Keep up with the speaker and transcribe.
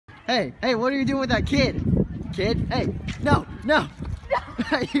Hey, what are you doing with that kid? Kid? Hey, no.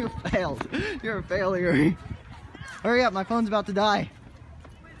 You failed. You're a failure. Hurry up, my phone's about to die.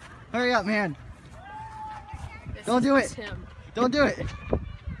 Hurry up, man. Don't do it. Don't do it.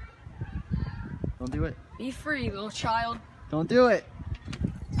 Don't do it. Be free, little child. Don't do it.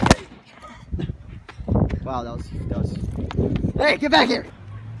 Wow, that was. Hey, get back here.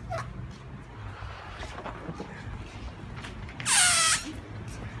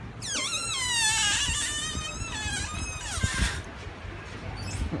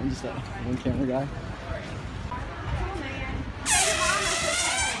 I'm just that one camera guy.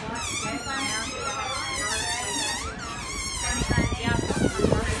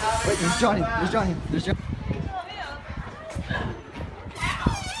 Wait, there's Johnny.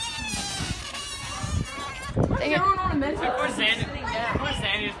 Dang it. Put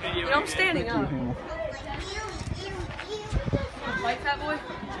Sandy's video. I'm standing up. Like that boy?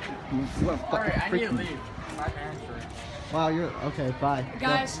 Alright, I need to leave. My parents are. Wow, you're okay. Bye.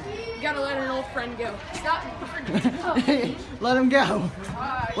 Guys, you gotta let an old friend go. Stop. Let him go.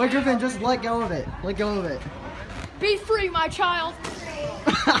 Wait, Griffin, just let go of it. Let go of it. Be free, my child.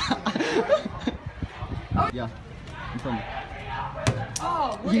 Yeah. I'm filming.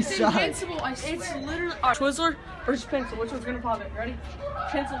 Oh, You it's suck. invincible. It's literally. Twizzler versus pencil. Which one's gonna pop it? Ready?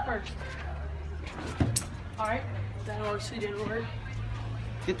 Pencil first. Alright. That obviously didn't work.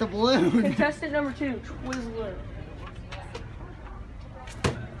 Get the balloon. Contestant number 2, Twizzler.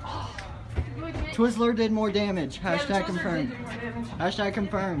 Twizzler did more damage. Hashtag Yeah, the Twizzler confirmed. did do more damage. Hashtag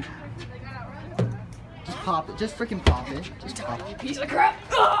confirmed. Just pop it. Just freaking pop it. Just pop it. Piece of crap.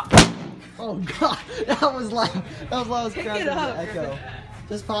 Oh god, that was loud. That was loud as crap in it the up. echo.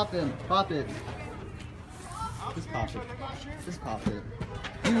 Just pop it. Pop it. Just pop it. Just pop it.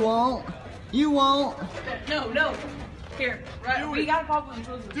 You won't. You won't. No. Here, right. We gotta pop with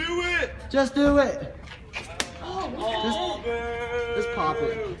the Twizzler. Do it! Just do it. Oh, Just pop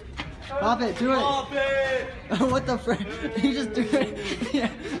it. Pop it. Do it. Pop it! What the frick? You just do it. Yeah.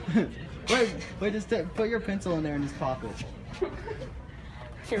 Wait. Just put your pencil in there and just pop it.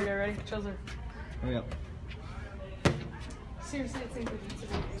 Here we go. Ready? Twizzler. Hurry up. Seriously, it's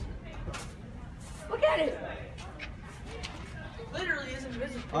invisible. Look at it. Literally is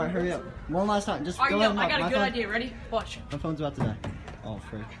invisible. All right, hurry up. One last time. Just Alright, go no, ahead and I pop. got a My good phone- idea. Ready? Watch. My phone's about to die. Oh,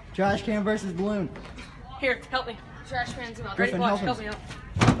 frick. Trash can versus balloon. Here, help me. Trash cans about. Ready? Griffin, Watch. help Help him.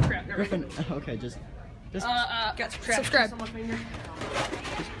 me out. Crap. Never Griffin. Okay, just got some subscribe. On my finger.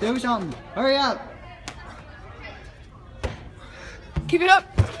 do something. Hurry up. Keep it up.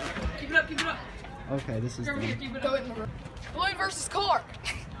 Keep it up. Keep it up. Okay, this is Over here. done. Keep it up. Balloon versus car.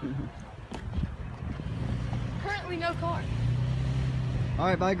 Currently no car. All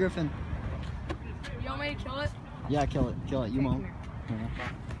right, bye, Griffin. You want me to kill it? Yeah, kill it. Kill it. You won't.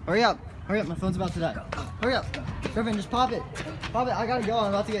 Hurry up. Hurry up. My phone's about to die. Hurry up. Griffin, just pop it. Pop it. I gotta go. I'm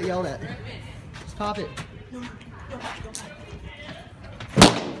about to get yelled at. Just pop it.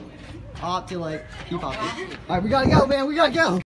 Oh, too late. Keep popping. All right, we gotta go, man. We gotta go.